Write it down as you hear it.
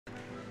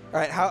All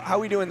right, how are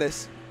we doing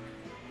this?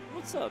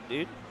 What's up,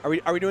 dude? Are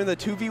we doing the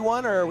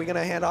 2v1, or are we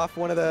gonna hand off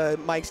one of the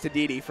mics to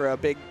Didi for a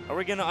big? Are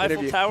we gonna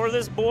interview? Eiffel Tower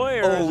this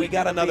boy? Or Oh, we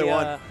got another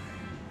one.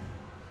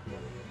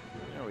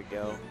 There we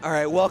go. All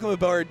right, welcome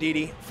aboard,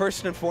 Didi.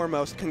 First and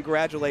foremost,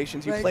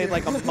 congratulations. You played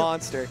like a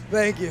monster.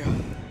 Thank you.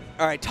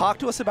 All right, talk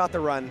to us about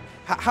the run.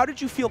 How did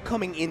you feel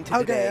coming into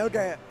today?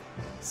 Okay.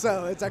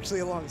 So it's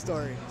actually a long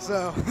story.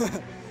 So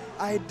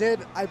I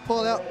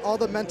pulled out all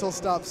the mental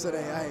stops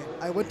today.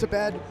 I went to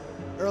bed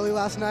early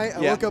last night. I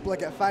woke up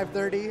like at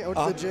 5:30. I went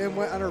to the gym,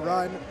 went on a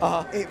run,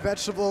 ate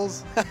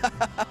vegetables,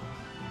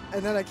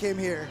 and then I came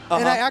here.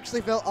 And I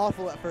actually felt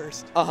awful at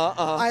first.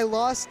 I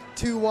lost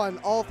 2-1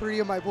 all 3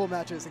 of my pool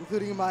matches,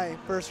 including my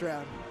first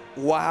round.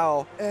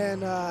 Wow.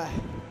 And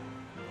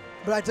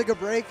but I took a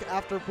break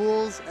after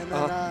pools, and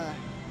then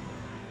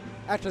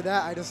after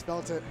that, I just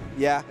felt it.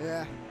 Yeah.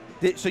 Yeah.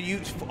 So you,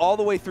 all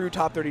the way through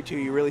top 32,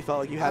 you really felt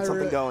like you had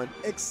something going.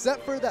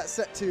 Except for that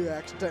set 2,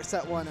 actually,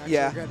 set 1,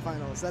 actually, grand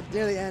finals. At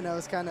near the end, I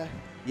was kind of.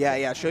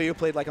 Yeah. Shoyo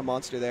played like a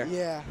monster there.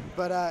 Yeah,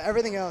 but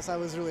everything else, I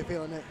was really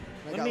feeling it.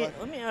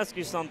 Let me ask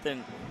you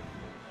something.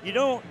 You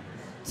don't.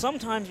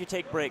 Sometimes you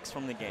take breaks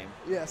from the game.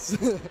 Yes.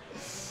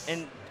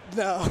 And.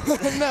 No.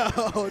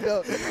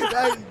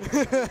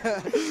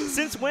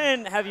 Since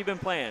when have you been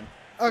playing?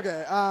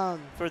 Okay.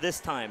 For this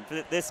time,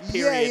 for this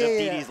period of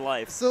Didi's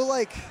life. So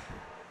like,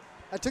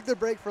 I took the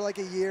break for like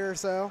a year or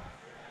so,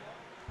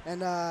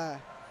 and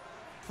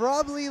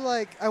probably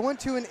like I went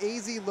to an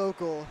AZ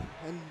local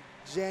in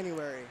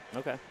January.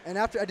 Okay. And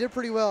after I did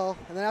pretty well,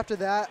 and then after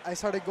that I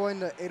started going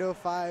to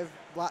 805.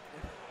 I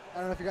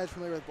don't know if you guys are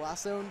familiar with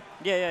Blast Zone.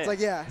 Yeah.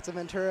 It's it's a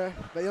Ventura,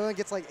 but it only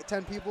gets like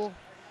 10 people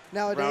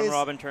nowadays. Round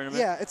robin tournament.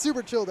 Yeah, it's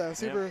super chill though,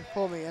 super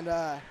homey, and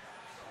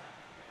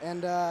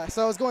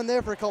so I was going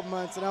there for a couple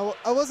months, and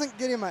I wasn't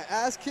getting my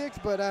ass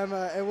kicked, but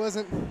it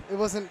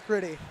wasn't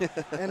pretty.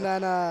 And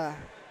then I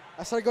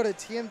started going to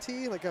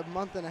TMT like a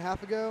month and a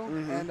half ago,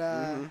 and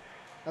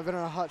I've been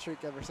on a hot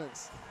streak ever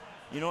since.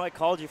 You know, I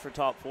called you for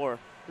top 4.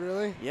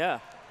 Really? Yeah,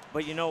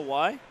 but you know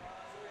why?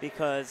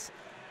 Because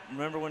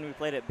remember when we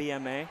played at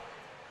BMA?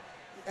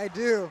 I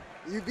do.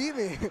 You beat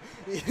me.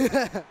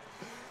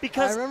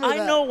 Because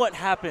I know what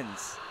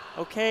happens.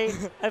 Okay,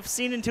 I've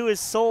seen into his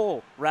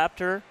soul,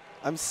 Raptor.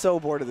 I'm so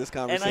bored of this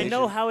conversation. And I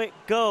know how it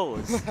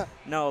goes.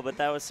 No, but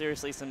that was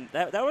seriously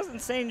that was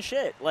insane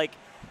shit. Like,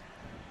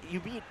 you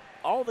beat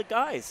all the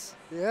guys.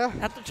 Yeah.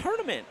 At the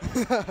tournament.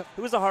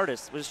 Who was the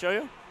hardest? Was it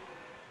Shoyo?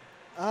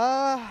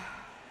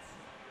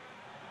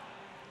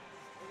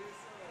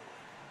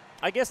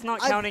 I guess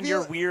not counting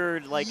your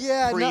weird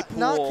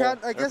pre-pool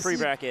I guess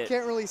pre-bracket. You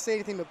can't really say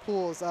anything to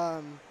pools.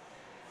 I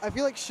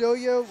feel like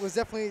Shoyo was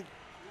definitely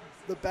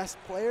the best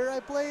player I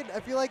played. I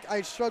feel like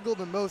I struggled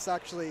the most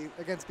actually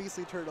against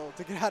Beastly Turtle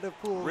to get out of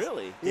pools.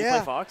 Really? Did you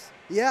play Fox?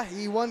 Yeah,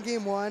 he won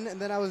game 1,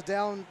 and then I was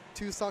down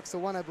 2 stocks to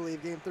 1, I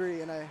believe, game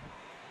 3, and I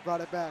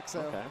brought it back.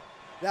 So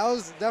that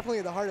was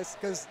definitely the hardest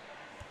because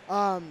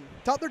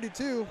top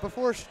 32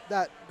 before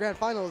that grand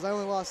finals, I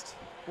only lost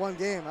 1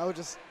 game. I was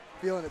just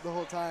feeling it the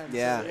whole time.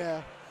 Yeah. So,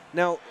 yeah.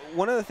 Now,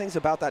 one of the things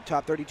about that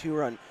top 32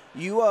 run,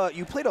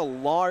 you played a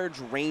large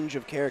range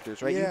of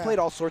characters, right? Yeah. You played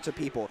all sorts of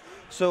people.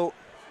 So,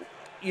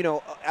 you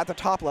know, at the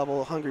top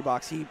level, Hungry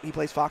Box, he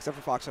plays Fox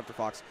after Fox after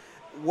Fox.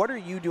 What are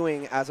you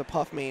doing as a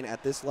Puff main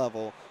at this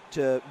level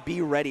to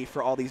be ready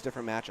for all these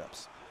different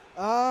matchups?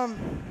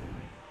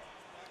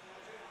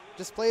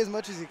 Just play as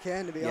much as you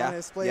can, to be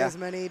honest. Play as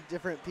many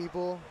different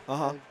people.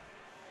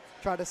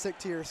 Try to stick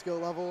to your skill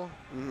level.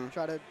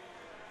 Try to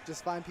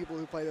just find people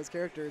who play those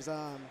characters.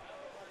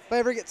 If I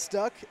ever get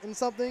stuck in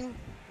something,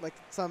 like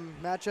some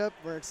matchup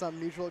where it's some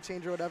neutral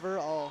exchange or whatever,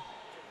 I'll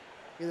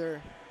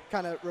either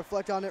kind of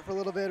reflect on it for a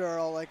little bit, or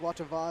I'll like watch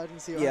a VOD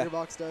and see what Hungry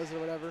Box does or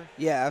whatever.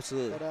 Yeah,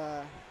 absolutely.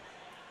 But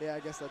yeah, I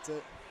guess that's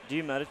it. Do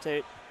you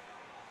meditate?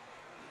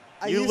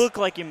 You look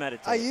like you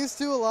meditate. I used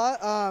to a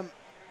lot.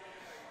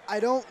 I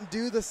don't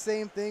do the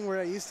same thing where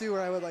I used to,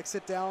 where I would like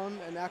sit down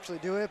and actually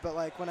do it. But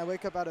like when I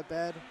wake up out of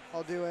bed,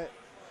 I'll do it.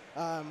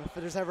 If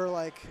there's ever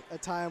like a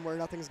time where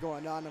nothing's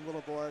going on, I'm a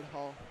little bored,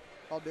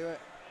 I'll do it.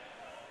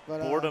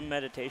 But, boredom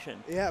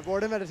meditation. Yeah,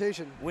 boredom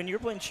meditation. When you're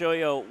playing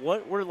Shoyo,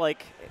 what were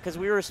like, because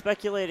we were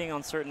speculating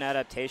on certain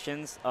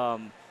adaptations,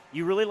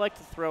 you really like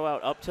to throw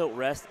out up tilt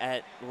rest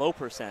at low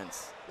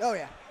percents. Oh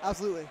yeah,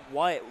 absolutely.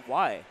 Why?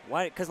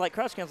 Because like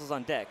crouch cancels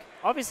on deck.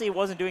 Obviously he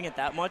wasn't doing it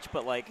that much,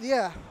 but like.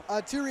 Yeah,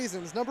 2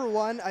 reasons. Number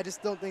 1, I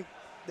just don't think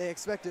they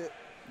expect it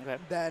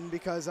then,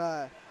 because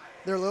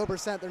they're low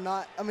percent. They're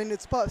not, I mean,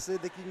 it's puffs, so you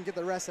can get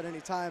the rest at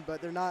any time,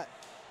 but they're not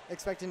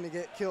expecting to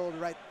get killed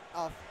right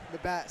off the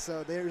bat,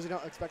 so they usually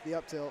don't expect the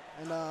up tilt.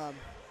 And I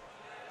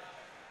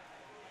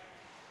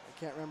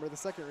can't remember the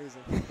second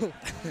reason.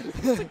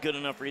 That's a good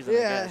enough reason, I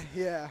guess.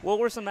 Yeah. What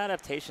were some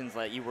adaptations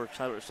that you were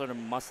sort of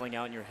muscling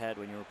out in your head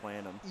when you were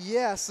playing them?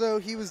 Yeah, so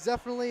he was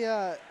definitely,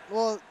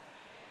 well,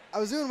 I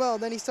was doing well,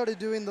 and then he started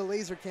doing the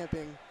laser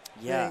camping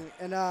thing.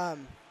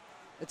 And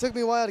it took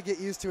me a while to get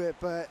used to it,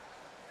 but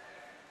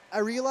I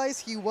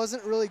realized he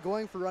wasn't really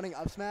going for running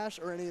up smash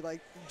or any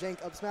like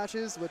jank up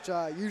smashes, which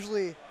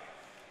usually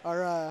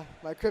my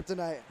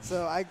kryptonite.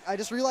 So I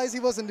just realized he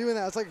wasn't doing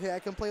that. I was like, hey, I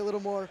can play a little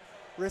more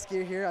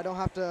riskier here. I don't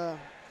have to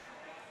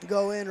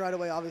go in right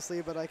away,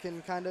 obviously, but I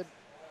can kind of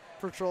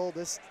patrol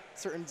this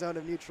certain zone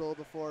of neutral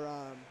before,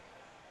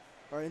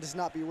 or just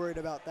not be worried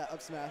about that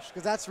up smash,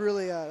 because that's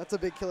really that's a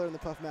big killer in the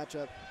Puff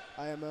matchup,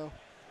 IMO.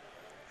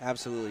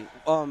 Absolutely.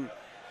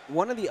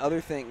 One of the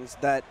other things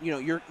that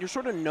you're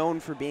sort of known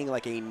for being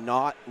like a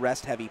not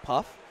rest heavy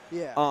Puff.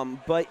 Yeah.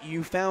 But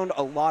you found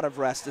a lot of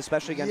rest,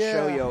 especially against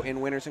Shoyo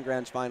in winners and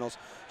grand finals.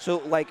 So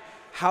like,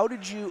 why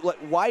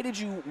did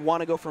you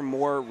want to go for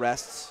more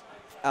rests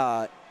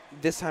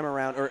this time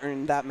around, or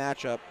in that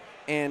matchup?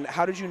 And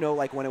how did you know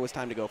like when it was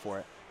time to go for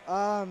it?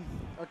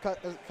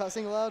 Is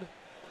cussing allowed?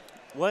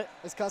 What?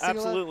 Is cussing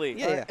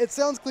Absolutely. allowed? Yeah. It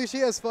sounds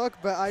cliche as fuck,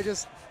 but I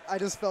just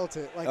felt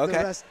it. Like the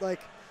rest, like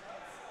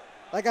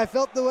I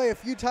felt the way a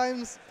few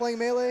times playing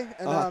Melee,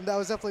 and that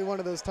was definitely one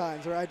of those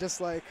times where I just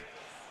like,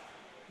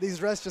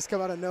 these rests just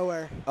come out of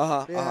nowhere.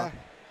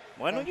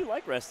 Why don't you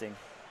like resting?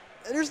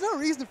 There's no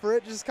reason for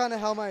it. Just kind of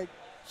how my.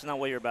 It's not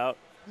what you're about.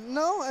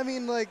 No, I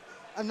mean like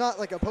I'm not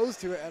like opposed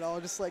to it at all.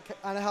 Just like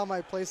kind of how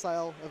my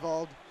playstyle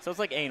evolved. So it's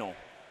like anal.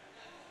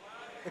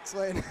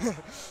 Explain.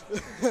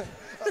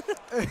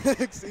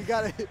 You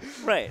got it.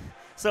 Right.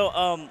 So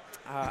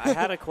I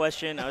had a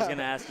question I was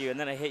gonna ask you, and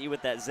then I hit you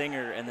with that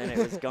zinger, and then it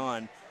was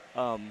gone.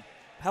 How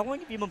long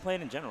have you been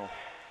playing in general?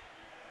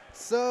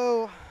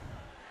 So.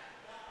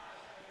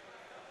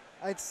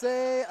 I'd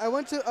say I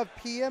went to a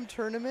PM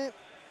tournament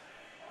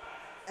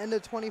end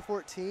of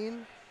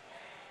 2014,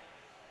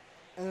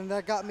 and then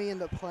that got me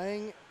into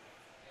playing.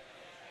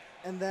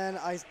 And then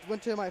I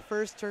went to my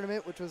first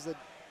tournament, which was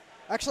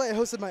actually I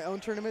hosted my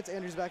own tournament,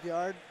 Andrew's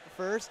Backyard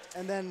first,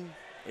 and then.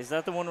 Is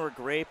that the one where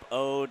Grape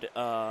owed,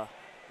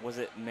 was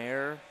it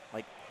Mare,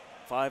 like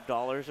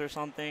 $5 or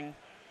something?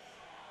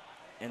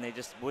 And they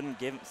just wouldn't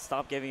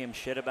stop giving him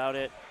shit about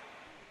it?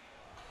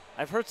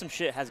 I've heard some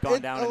shit has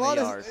gone down in the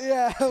yard.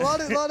 Yeah, a lot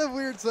of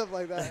weird stuff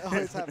like that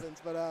always happens.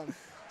 But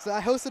so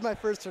I hosted my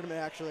first tournament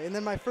actually, and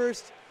then my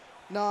first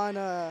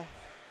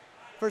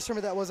first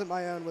tournament that wasn't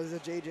my own was the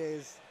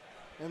JJ's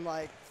in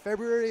like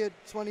February of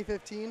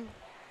 2015.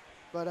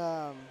 But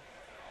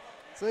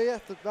so yeah,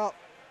 it's about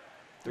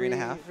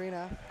 3.5.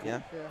 3.5.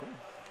 Yeah. Cool.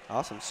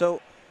 Awesome.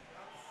 So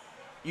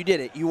you did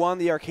it. You won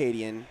the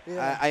Arcadian.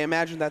 Yeah. I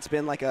imagine that's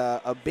been like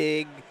a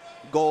big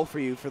goal for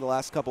you for the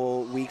last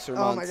couple weeks or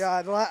months. Oh my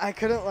God, I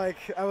couldn't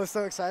I was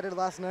so excited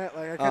last night.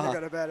 Like I couldn't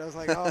go to bed. I was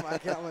like, oh, I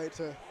can't wait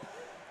to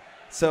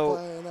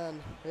play. And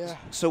then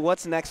So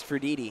what's next for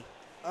Didi?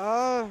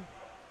 I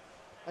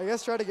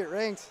guess try to get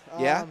ranked.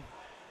 Yeah.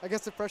 I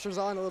guess the pressure's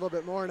on a little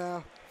bit more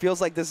now. Feels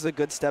like this is a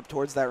good step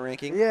towards that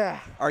ranking. Yeah.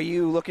 Are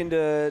you looking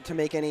to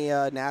make any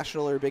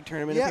national or big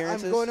tournament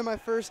appearances? Yeah, I'm going to my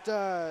first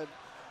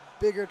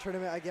bigger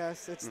tournament, I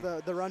guess. It's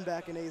the run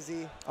back in AZ.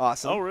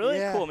 Awesome. Oh, really?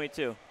 Yeah. Cool, me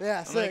too.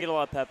 Yeah, I'm going to get a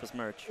lot of Peppa's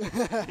merch.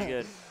 Be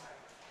good.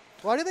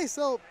 Why do they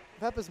sell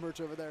Peppa's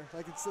merch over there?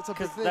 Like it's a big thing.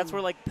 Because that's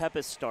where like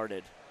Peppa's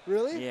started.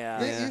 Really? Yeah.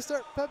 Did you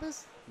start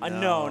Peppa's?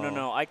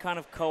 No. I kind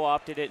of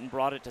co-opted it and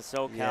brought it to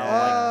SoCal.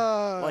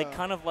 Yeah. Like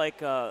kind of like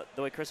the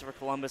way Christopher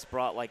Columbus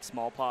brought like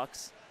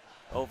smallpox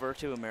over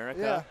to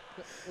America.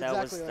 Yeah.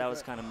 That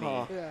was kind of me.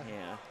 Huh.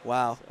 Yeah.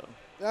 Wow. So.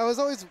 I was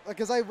always,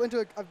 because I've been to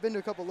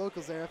a couple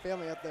locals there, a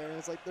family up there, and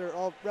it's like they're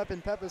all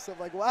repping Peppa's, so I'm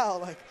like, wow,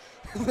 like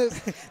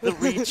the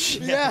reach.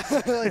 Yeah,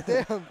 like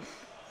damn.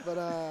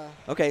 But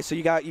okay, so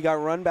you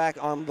got run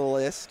back on the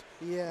list.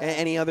 Yeah.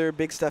 Any other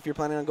big stuff you're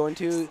planning on going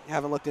to?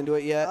 Haven't looked into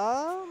it yet?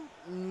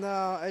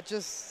 No, it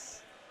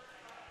just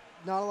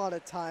not a lot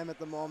of time at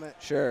the moment.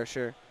 Sure.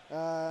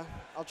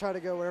 I'll try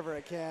to go wherever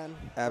I can.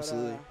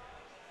 Absolutely.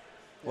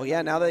 Well,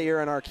 yeah, now that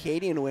you're an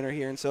Arcadian winner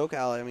here in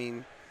SoCal, I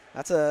mean,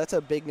 that's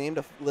a big name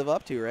to live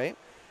up to, right?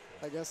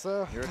 I guess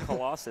so. You're a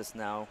Colossus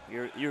now.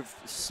 You're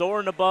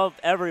soaring above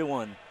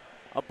everyone.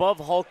 Above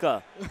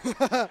Hulka.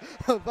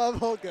 Above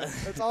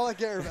Hulka. That's all I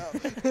care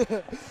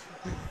about.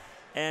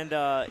 And,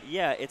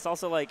 yeah, it's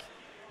also like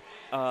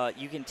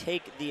you can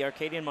take the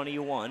Arcadian money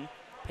you won,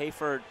 pay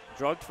for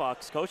Drugged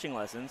Fox coaching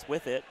lessons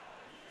with it,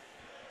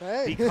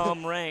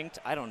 become ranked.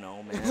 I don't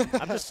know, man.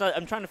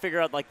 I'm trying to figure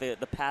out, like, the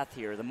path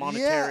here, the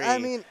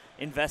monetary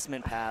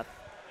investment path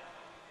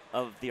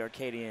of the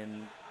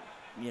Arcadian,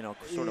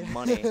 sort of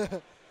money.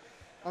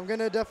 I'm going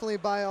to definitely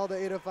buy all the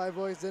 805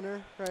 boys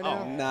dinner right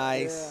now. Oh,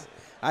 nice.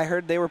 Yeah. I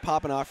heard they were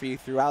popping off for you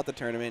throughout the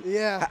tournament.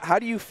 Yeah. How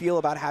do you feel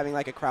about having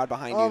like a crowd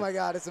behind you? Oh my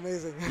God, it's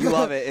amazing. You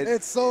love it. It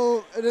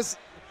is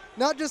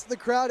not just the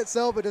crowd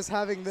itself, but just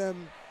having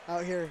them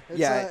out here.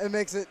 It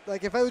makes it,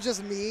 like, if it was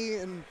just me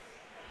and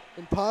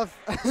Puff.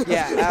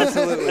 Yeah,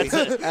 absolutely.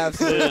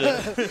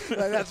 Absolutely.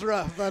 Like, that's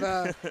rough. But,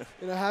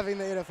 having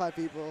the 805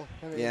 people,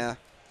 I mean, yeah.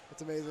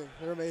 It's amazing.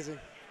 They're amazing.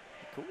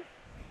 Cool.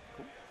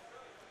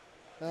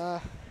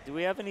 Do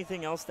we have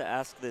anything else to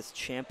ask this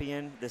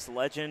champion, this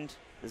legend,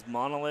 this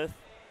monolith?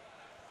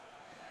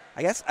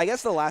 I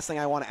guess the last thing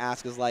I want to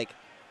ask is, like,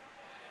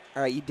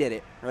 all right, you did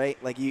it,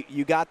 right? Like,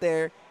 you got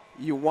there,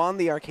 you won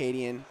the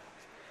Arcadian.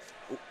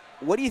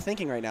 What are you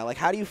thinking right now? Like,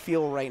 how do you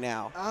feel right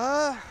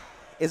now?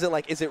 Is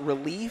it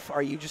relief?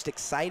 Are you just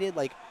excited?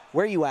 Like,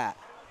 Where are you at?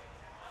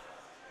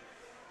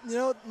 You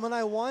know, when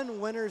I won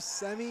winners,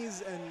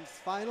 semis, and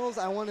finals,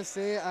 I want to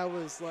say I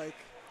was like,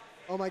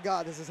 oh my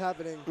God, this is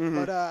happening.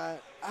 But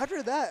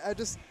after that,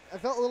 I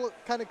felt a little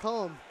kind of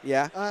calm.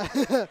 Yeah?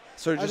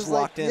 Sort of just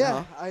locked in,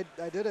 yeah, huh?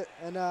 I did it.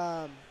 And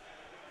as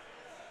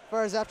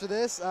far as after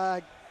this,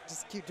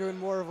 just keep doing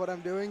more of what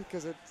I'm doing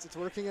because it's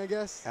working, I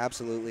guess.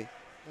 Absolutely.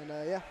 And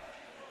yeah.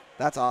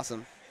 That's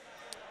awesome.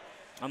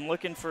 I'm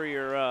looking for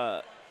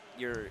your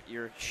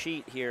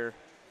sheet here.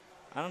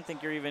 I don't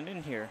think you're even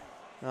in here.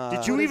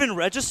 Did you even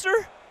register?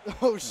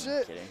 Oh,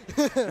 shit.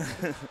 I'm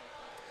kidding.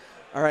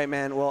 All right,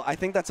 man. Well, I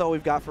think that's all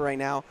we've got for right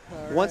now.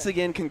 Once right.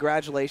 again,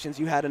 congratulations.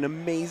 You had an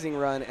amazing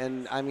run,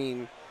 and, I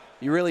mean,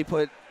 you really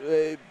put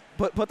the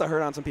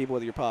hurt on some people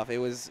with your puff. It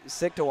was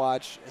sick to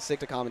watch, sick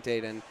to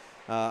commentate, and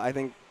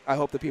I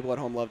hope the people at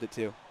home loved it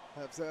too.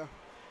 Hope so.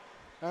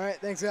 All right,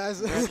 thanks,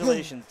 guys.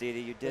 Congratulations,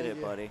 Didi. You did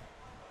it, buddy.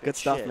 Good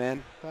stuff, shit.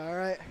 man. All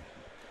right.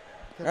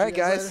 All right,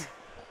 guys.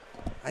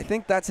 I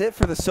think that's it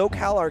for the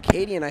SoCal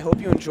Arcadian. I hope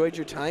you enjoyed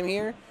your time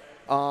here.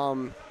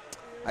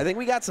 I think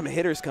we got some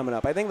hitters coming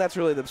up. I think that's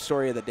really the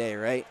story of the day,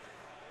 right?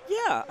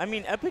 Yeah. I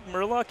mean, Epic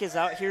Murloc is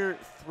out here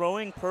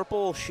throwing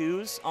purple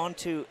shoes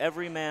onto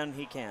every man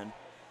he can.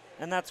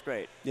 And that's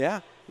great. Yeah,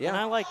 yeah. And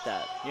I like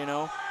that, you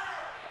know.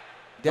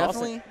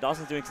 Definitely.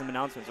 Dawson's doing some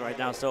announcements right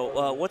now.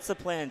 So what's the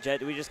plan, Jet?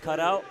 Do we just cut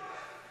out?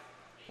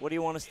 What do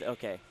you want us to –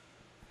 okay.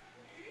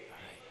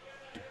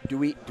 Do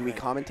we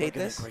commentate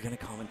this? We're going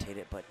to commentate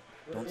it, but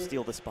don't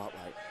steal the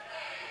spotlight.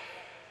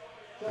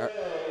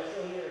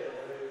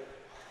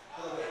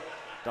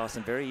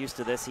 Dawson, very used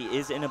to this. He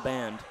is in a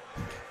band.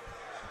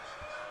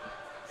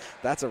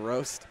 That's a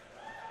roast.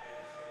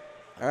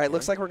 All right,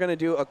 looks like we're going to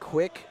do a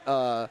quick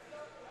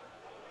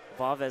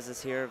Vavez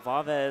is here.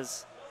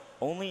 Vavez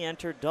only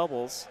entered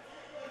doubles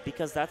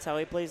because that's how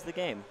he plays the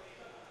game.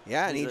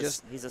 Yeah, and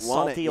he's a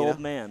salty old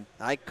man.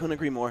 I couldn't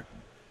agree more.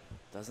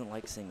 Doesn't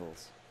like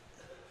singles.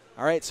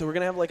 All right, so we're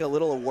going to have like a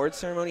little award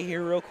ceremony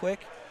here real quick.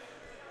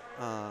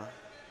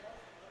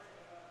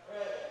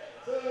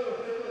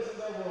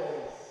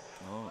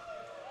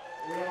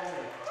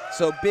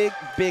 So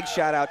big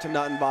shout out to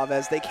Nut and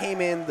Vavez. They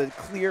came in the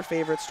clear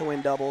favorites to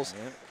win doubles.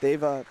 Yep.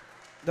 They've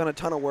done a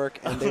ton of work,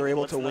 and they were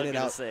able to win it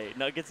out. Say?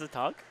 Nut gets to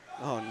talk?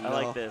 Oh, no.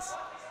 I like this.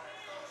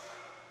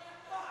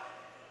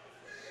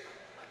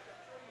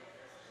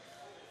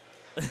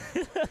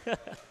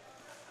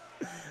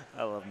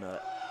 I love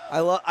Nut.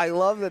 I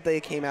love that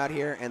they came out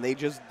here and they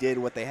just did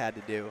what they had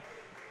to do.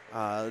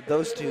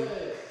 Those two,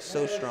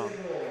 so strong.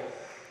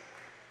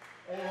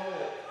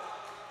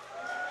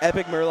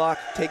 Epic Murloc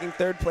taking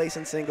third place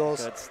in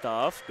singles. Good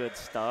stuff, good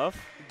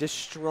stuff.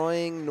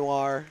 Destroying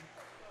Noir,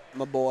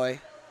 my boy.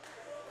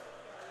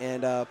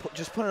 And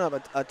just putting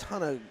up a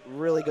ton of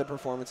really good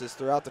performances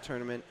throughout the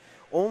tournament.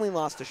 Only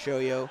lost to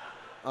Shoyo.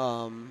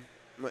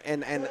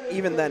 And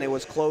even then, it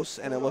was close,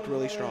 and it looked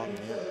really strong.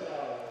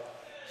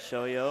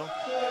 Shoyo.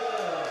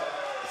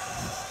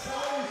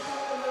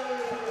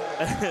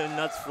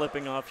 Nuts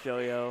flipping off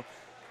Shoyo.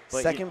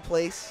 But second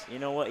place. You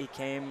know what? He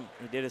came.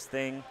 He did his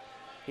thing.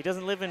 He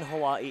doesn't live in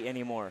Hawaii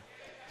anymore.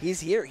 He's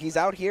here. He's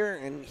out here,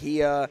 and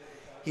he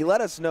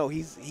let us know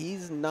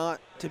he's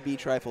not to be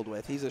trifled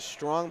with. He's a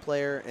strong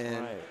player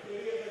and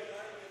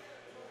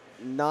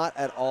not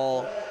at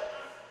all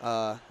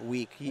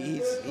weak.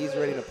 He's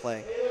ready to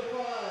play.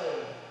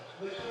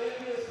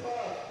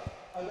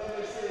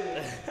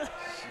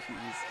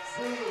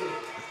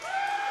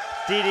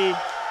 Didi.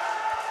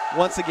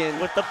 Once again.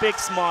 With the big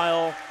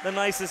smile, the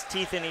nicest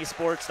teeth in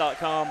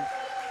esports.com.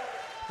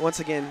 Once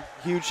again,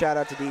 huge shout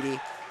out to Didi.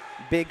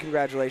 Big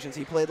congratulations.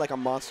 He played like a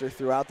monster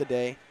throughout the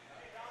day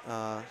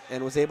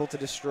and was able to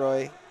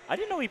destroy. I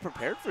didn't know he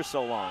prepared for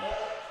so long.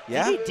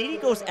 Yeah. Didi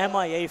goes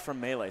MIA from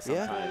Melee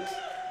sometimes.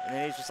 Yeah. And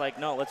then he's just like,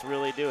 no, let's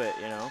really do it,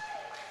 you know?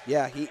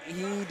 Yeah, he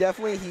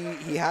definitely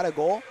he had a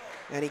goal,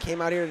 and he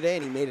came out here today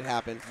and he made it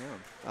happen.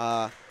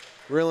 Yeah.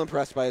 Real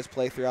impressed by his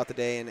play throughout the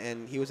day,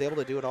 and he was able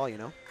to do it all, you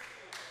know?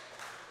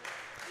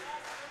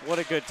 What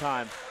a good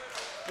time.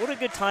 What a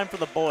good time for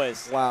the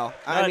boys. Wow.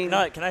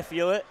 Nut, can I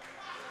feel it?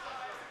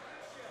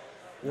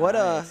 What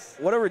a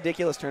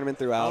ridiculous tournament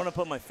throughout. I want to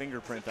put my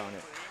fingerprint on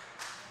it.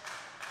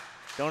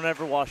 Don't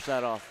ever wash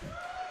that off.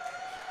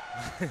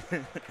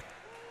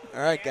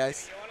 All right,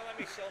 guys. You want to let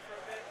me chill for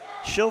a bit?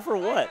 Chill for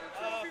what?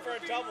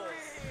 For doubles.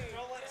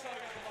 Don't let Chong on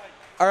the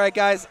mic. All right,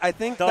 guys. I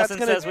think Dawson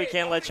says we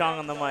can't let Chong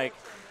on the mic.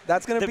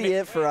 That's gonna be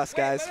it for us,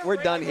 guys. We're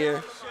done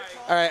here.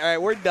 All right,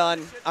 we're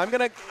done. I'm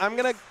gonna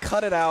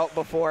cut it out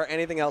before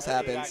anything else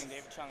happens.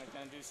 David Chong is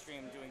gonna do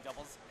stream doing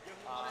doubles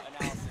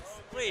analysis.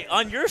 Wait,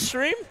 on your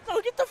stream?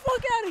 Oh, get the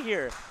fuck out of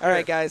here. All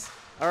right, guys.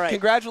 All right.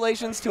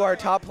 Congratulations to our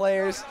top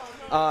players.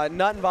 Nut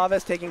and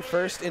Vavez taking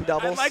first in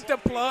doubles. I'd like to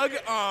plug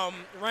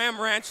Ram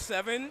Ranch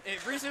 7.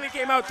 It recently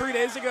came out 3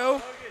 days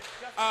ago.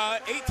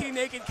 18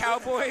 Naked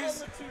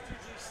Cowboys.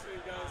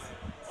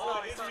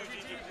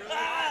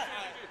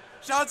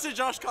 Shout out to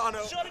Josh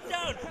Kano. Shut it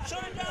down.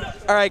 Shut it down.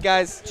 All right,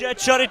 guys.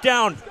 Jet, shut it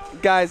down.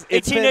 Guys,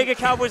 18 Naked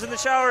Cowboys in the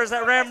showers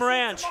at Ram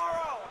Ranch.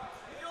 Tomorrow,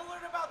 you'll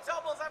learn about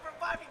doubles. I'm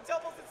reviving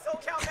doubles in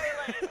SoCal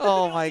Melee.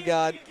 Oh, my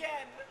God.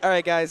 All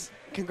right, guys.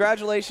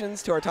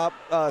 Congratulations to our top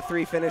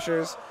 3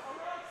 finishers.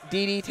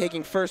 Didi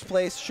taking first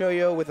place,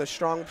 Shoyo with a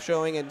strong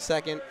showing in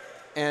second,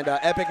 and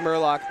Epic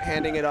Murloc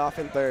handing it off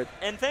in third.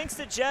 And thanks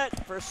to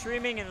Jet for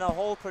streaming and the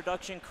whole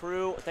production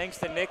crew. Thanks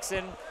to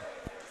Nixon.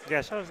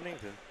 Yeah, shout out to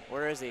Nathan.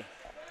 Where is he?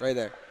 Right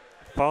there.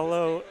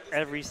 Follow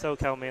every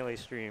SoCal Melee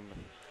stream.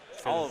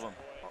 All of them.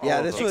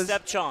 Yeah, this was...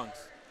 Except Chong's.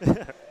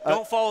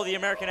 Don't follow the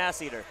American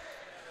Ass Eater.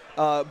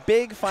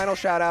 Big final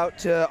shout out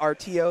to our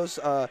TOs.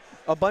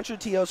 A bunch of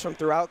TOs from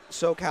throughout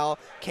SoCal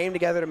came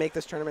together to make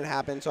this tournament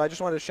happen. So I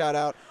just wanted to shout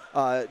out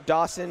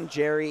Dawson,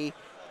 Jerry,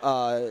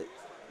 Trikelman,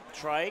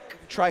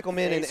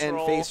 and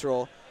Face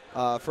Roll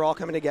for all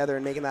coming together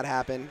and making that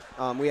happen.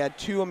 We had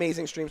 2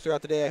 amazing streams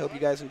throughout the day. I hope you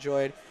guys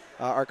enjoyed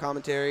our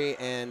commentary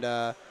and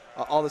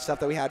all the stuff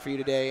that we had for you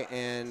today.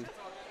 And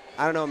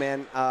I don't know,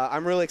 man.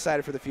 I'm really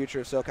excited for the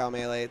future of SoCal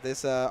Melee.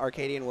 This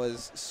Arcadian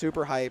was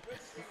super hype.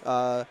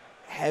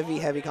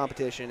 Heavy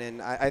competition,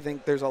 and I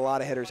think there's a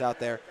lot of hitters out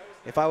there.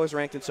 If I was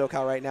ranked in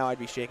SoCal right now, I'd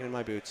be shaking in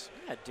my boots.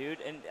 Yeah,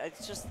 dude, and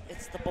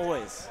it's the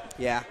boys.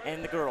 Yeah.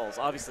 And the girls,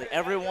 obviously.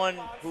 Everyone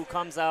who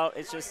comes out,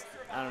 it's just,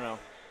 I don't know.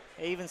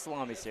 Hey, even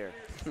Salami's here.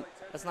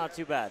 That's not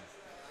too bad.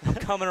 I'm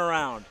coming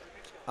around.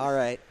 All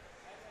right.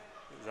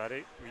 Is that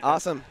it?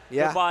 Awesome.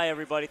 Yeah. Goodbye,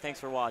 everybody.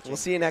 Thanks for watching. We'll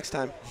see you next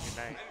time. Good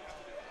night.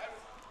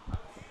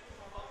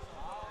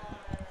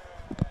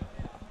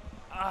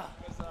 Ah.